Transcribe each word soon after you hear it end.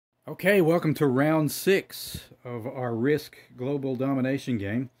Okay, welcome to round 6 of our Risk Global Domination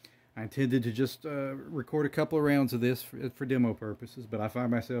game. I intended to just record a couple of rounds of this for demo purposes, but I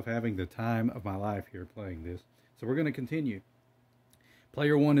find myself having the time of my life here playing this. So we're going to continue.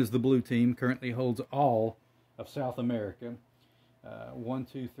 Player 1 is the blue team, currently holds all of South America. 1,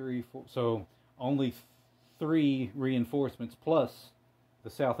 2, 3, 4. So only 3 reinforcements plus the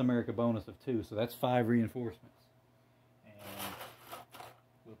South America bonus of 2. So that's 5 reinforcements.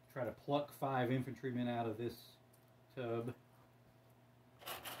 We'll try to pluck 5 infantrymen out of this tub.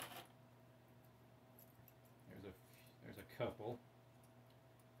 There's a couple.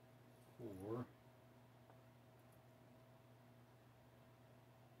 4.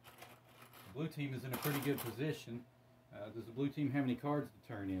 The blue team is in a pretty good position. Does the blue team have any cards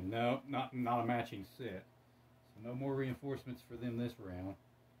to turn in? No, not a matching set. So no more reinforcements for them this round.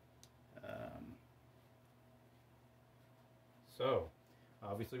 So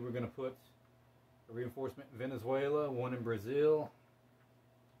obviously we're going to put a reinforcement in Venezuela, 1 in Brazil.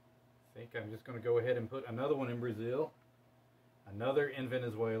 I think I'm just going to go ahead and put another one in Brazil, another in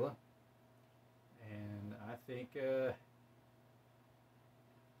Venezuela, and I think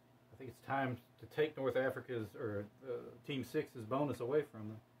it's time to take North Africa's or Team 6's bonus away from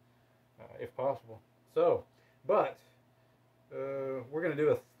them, if possible. So, but we're going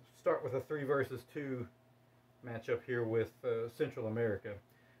to start with a 3 versus 2 matchup here with Central America.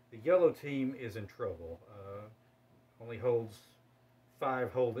 The yellow team is in trouble. Only holds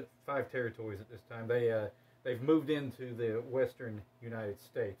 5 territories at this time. They've moved into the western United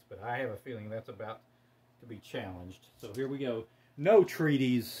States, but I have a feeling that's about to be challenged. So here we go. No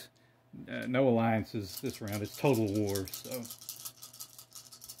treaties, no alliances this round. It's total war. So,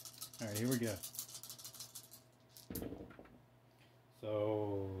 all right, here we go.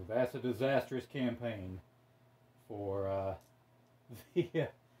 So that's a disastrous campaign for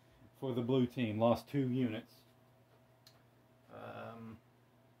the blue team. Lost 2 units.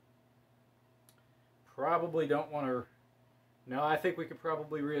 Probably don't want to. No, I think we could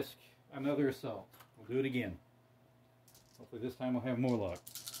probably risk another assault. We'll do it again. Hopefully this time we'll have more luck.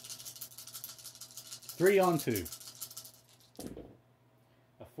 3 on 2.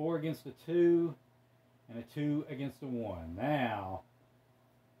 A 4 against a 2, and a 2 against a 1. Now,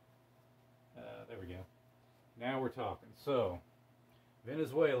 there we go. Now we're talking. So,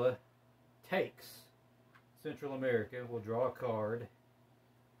 Venezuela takes Central America. We'll draw a card.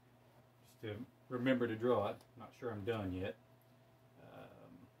 Just to remember to draw it. Not sure I'm done yet.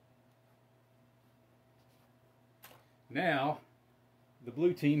 Now, the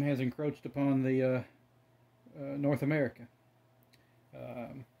blue team has encroached upon the North America.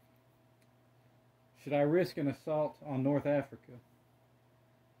 Should I risk an assault on North Africa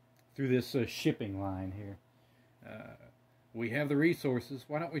through this shipping line here? We have the resources.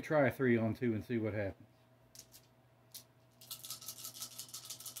 Why don't we try a 3 on 2 and see what happens?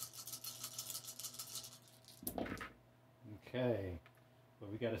 Okay.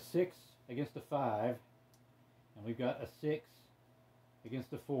 Well, we got a 6 against a 5. And we've got a 6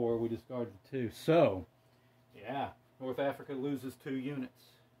 against a 4. We discard the 2. So, yeah, North Africa loses 2 units.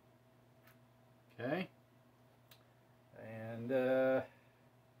 Okay. And,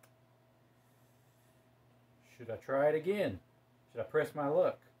 should I try it again? Should I press my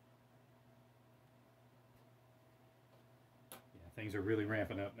luck? Yeah, things are really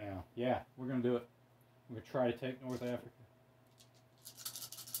ramping up now. Yeah, we're going to do it. We're going to try to take North Africa.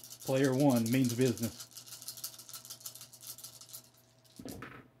 Player 1 means business.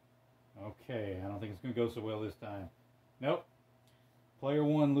 Okay, I don't think it's going to go so well this time. Nope. Player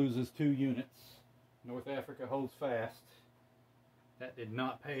 1 loses 2 units. North Africa holds fast. That did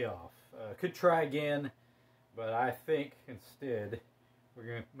not pay off. Could try again. But I think instead we're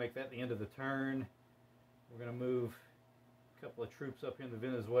going to make that the end of the turn. We're going to move a couple of troops up into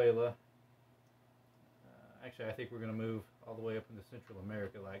Venezuela. Actually, I think we're going to move all the way up into Central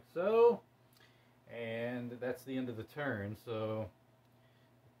America like so. And that's the end of the turn. So,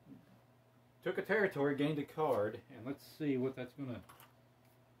 took a territory, gained a card. And let's see what that's going to...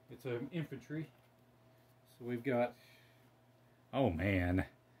 It's an infantry. So we've got... Oh, man.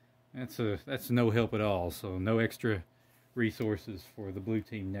 That's no help at all, so no extra resources for the blue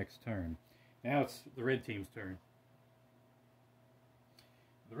team next turn. Now it's the red team's turn.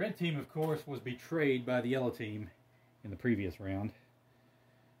 The red team, of course, was betrayed by the yellow team in the previous round.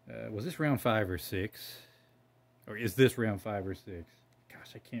 Was this round 5 or 6? Or is this round 5 or 6?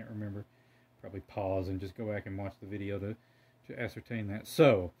 Gosh, I can't remember. Probably pause and just go back and watch the video to ascertain that.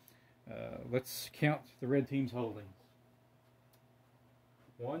 So, let's count the red team's holdings.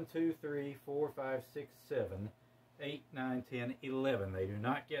 1, 2, 3, 4, 5, 6, 7, 8, 9, 10, 11. They do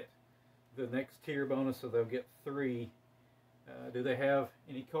not get the next tier bonus, so they'll get 3. Do they have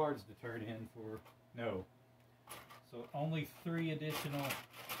any cards to turn in for? No. So only 3 additional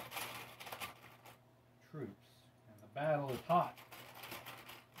troops. And the battle is hot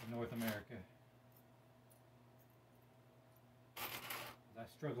in North America. I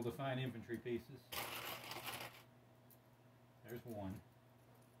struggle to find infantry pieces. There's 1.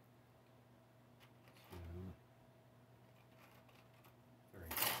 2, 3.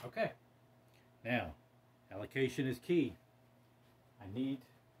 Okay. Now, allocation is key. I need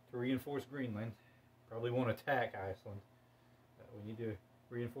to reinforce Greenland. Probably won't attack Iceland. We need to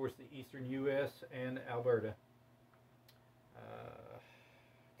reinforce the eastern U.S. and Alberta.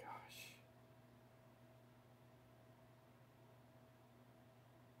 Gosh.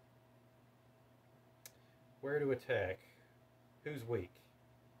 Where to attack? Who's weak?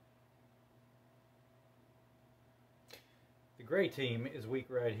 The gray team is weak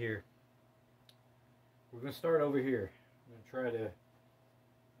right here. We're going to start over here. I'm going to try to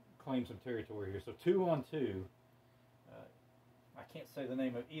claim some territory here. So 2 on 2. I can't say the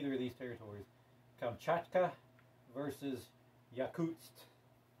name of either of these territories. Kamchatka versus Yakutsk.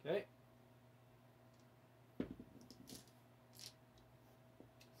 Okay.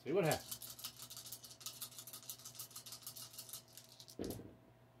 See what happens.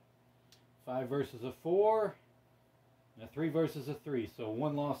 5 versus a 4. And a 3 versus a 3. So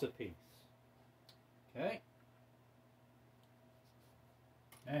 1 loss apiece. Okay.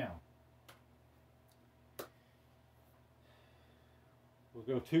 Now, we'll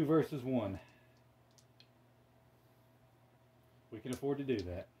go 2 versus 1. We can afford to do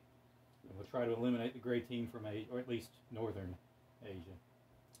that. And we'll try to eliminate the gray team from Asia, or at least northern Asia.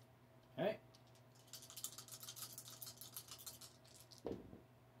 Okay.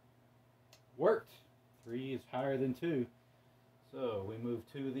 Worked. 3 is higher than 2. So we move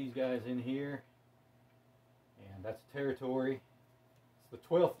 2 of these guys in here. And that's territory. The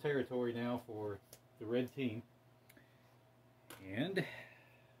 12th territory now for the red team. And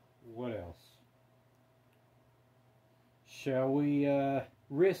what else? Shall we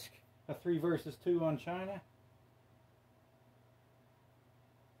risk a 3 versus 2 on China?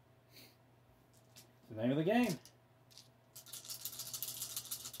 It's the name of the game.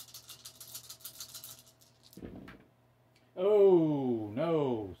 Oh,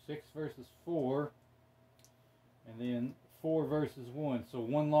 no. 6 versus 4. And then 4 versus 1, so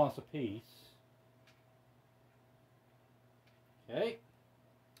 1 loss apiece. Okay.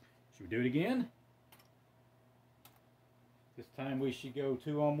 Should we do it again? This time we should go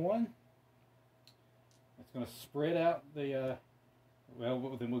 2 on 1. That's going to spread out the,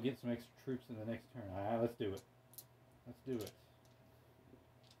 well, then we'll get some extra troops in the next turn. All right, let's do it. Let's do it.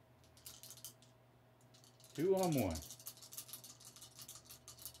 2 on 1.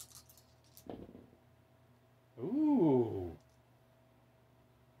 Ooh.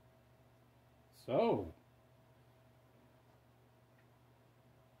 So.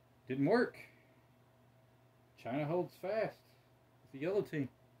 Didn't work. China holds fast with the yellow team.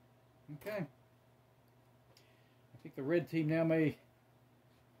 Okay. I think the red team now may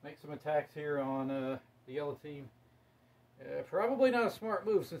make some attacks here on the yellow team. Probably not a smart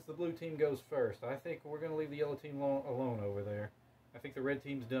move since the blue team goes first. I think we're going to leave the yellow team alone over there. I think the red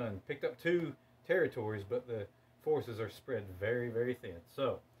team's done. Picked up 2 territories, but the forces are spread very, very thin.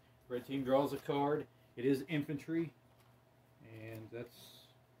 So, red team draws a card. It is infantry, and that's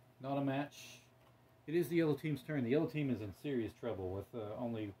not a match. It is the yellow team's turn. The yellow team is in serious trouble with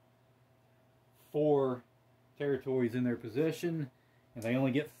only 4 territories in their possession, and they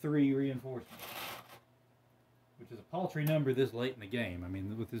only get 3 reinforcements, which is a paltry number this late in the game. I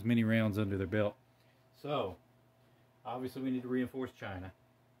mean, with as many rounds under their belt. So, obviously we need to reinforce China.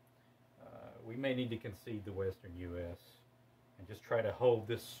 We may need to concede the western U.S. and just try to hold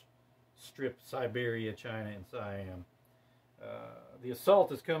this strip, Siberia, China, and Siam. The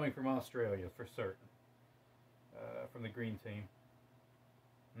assault is coming from Australia for certain, from the green team.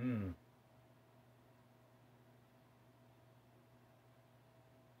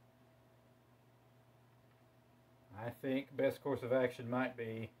 I think best course of action might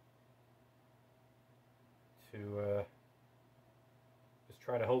be to just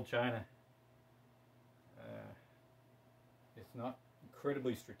try to hold China. It's not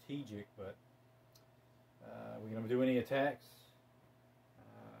incredibly strategic, but we're going to do any attacks.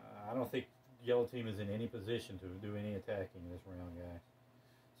 I don't think yellow team is in any position to do any attacking this round, guys.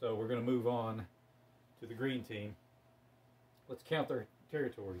 So we're going to move on to the green team. Let's count their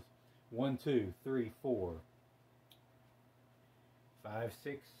territories. 1, 2, 3, 4, 5,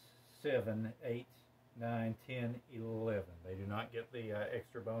 6, 7, 8, 9, 10, 11. They do not get the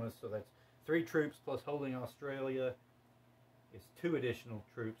extra bonus, so that's 3 troops plus holding Australia is 2 additional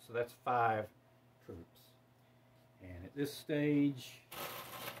troops, so that's 5 troops. And at this stage,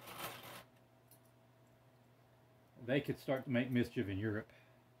 they could start to make mischief in Europe.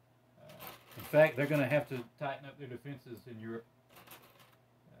 In fact, they're going to have to tighten up their defenses in Europe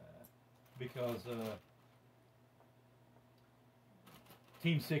because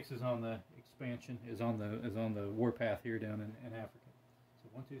Team 6 is on the expansion, is on the warpath here down in Africa. So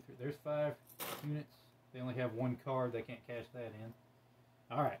 1, 2, 3. There's 5 units. They only have 1 card. They can't cash that in.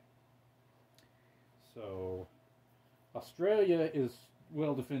 All right. So Australia is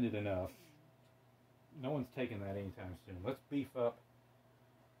well defended enough. No one's taking that anytime soon. Let's beef up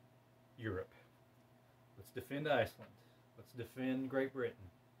Europe. Let's defend Iceland. Let's defend Great Britain.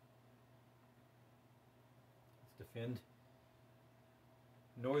 Let's defend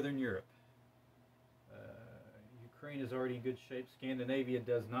Northern Europe. Ukraine is already in good shape. Scandinavia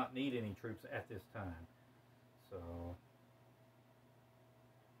does not need any troops at this time. So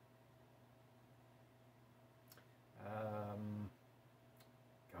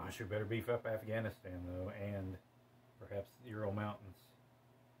gosh, we better beef up Afghanistan though, and perhaps the Ural Mountains.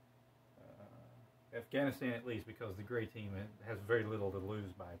 Afghanistan at least, because the Grey Team has very little to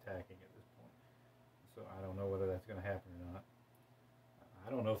lose by attacking at this point. So I don't know whether that's going to happen or not. I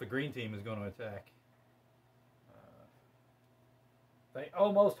don't know if the Green Team is going to attack. They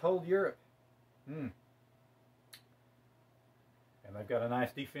almost hold Europe. And they've got a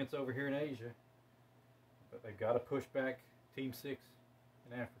nice defense over here in Asia. But they've got to push back Team 6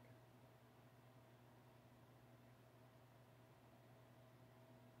 in Africa.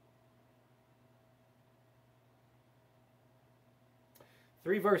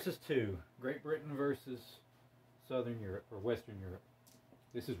 Three versus 2. Great Britain versus Southern Europe, or Western Europe.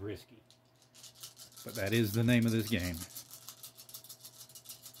 This is risky. But that is the name of this game.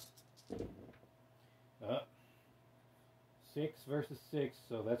 6 versus 6,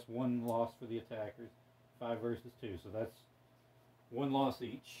 so that's 1 loss for the attackers. 5 versus 2, so that's 1 loss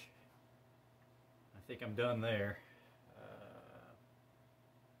each. I think I'm done there.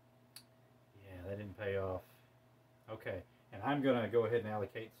 Yeah, that didn't pay off. Okay, and I'm going to go ahead and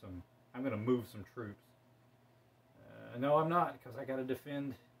allocate some, I'm going to move some troops. No, I'm not, because I got to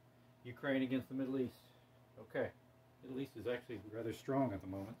defend Ukraine against the Middle East. Okay, Middle East is actually rather strong at the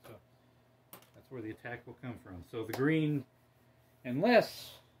moment, so that's where the attack will come from. So the green,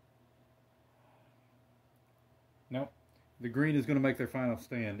 unless, nope, the green is going to make their final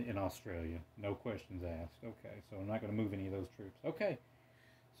stand in Australia. No questions asked. Okay, so I'm not going to move any of those troops. Okay,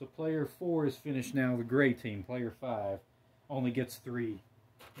 so player 4 is finished now. The gray team, player 5, only gets 3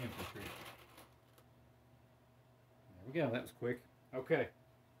 infantry. There we go, that was quick. Okay.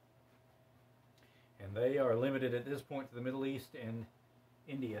 And they are limited at this point to the Middle East and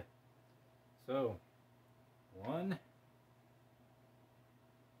India. So, 1,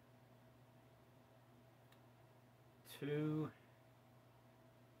 2,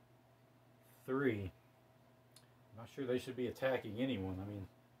 3. I'm not sure they should be attacking anyone. I mean,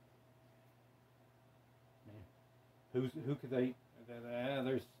 who could they?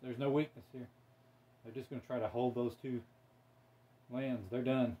 There's no weakness here. They're just going to try to hold those 2 lands. They're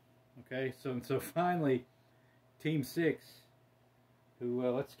done. Okay, so finally, Team 6, who,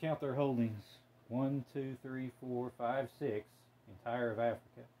 let's count their holdings. 1, 2, 3, 4, 5, 6, entire of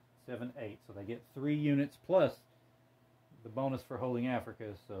Africa. 7, 8. So they get 3 units plus the bonus for holding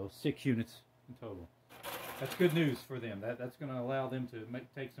Africa, so 6 units in total. That's good news for them. That's going to allow them to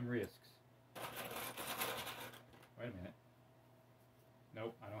take some risks. Wait a minute.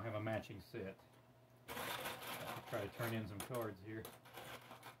 Nope, I don't have a matching set. I'll try to turn in some cards here.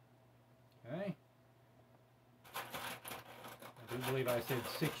 Okay. I do believe I said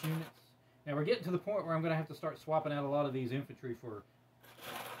 6 units. Now we're getting to the point where I'm going to have to start swapping out a lot of these infantry for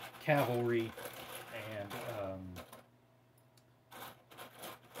cavalry and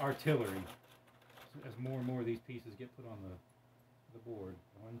artillery as more and more of these pieces get put on the board.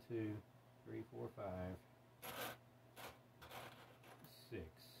 1, 2, 3, 4, 5, 6.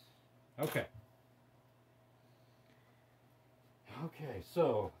 Okay. Okay,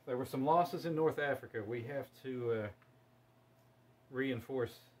 so there were some losses in North Africa. We have to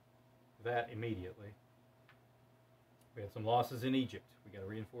reinforce that immediately. We had some losses in Egypt. We got to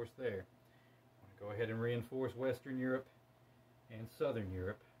reinforce there. I want to go ahead and reinforce Western Europe and Southern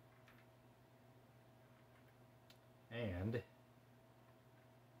Europe. And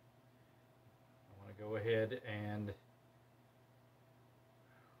I want to go ahead and,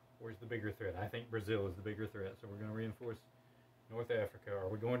 where's the bigger threat? I think Brazil is the bigger threat, so we're going to reinforce North Africa. Are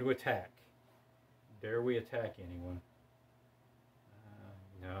we going to attack? Dare we attack anyone?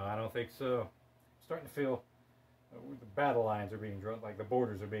 No, I don't think so. I'm starting to feel the battle lines are being drawn, like the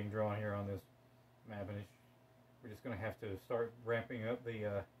borders are being drawn here on this map, and we're just going to have to start ramping up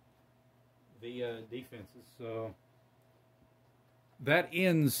the defenses. So that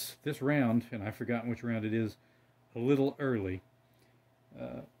ends this round, and I've forgotten which round it is, a little early.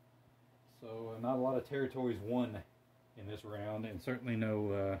 So not a lot of territories won in this round, and certainly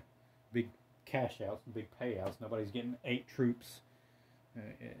no big cash outs and big payouts. Nobody's getting 8 troops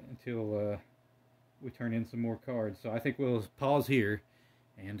until we turn in some more cards. So I think we'll pause here,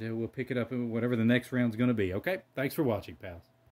 and we'll pick it up whatever the next round's going to be. Okay? Thanks for watching, pals.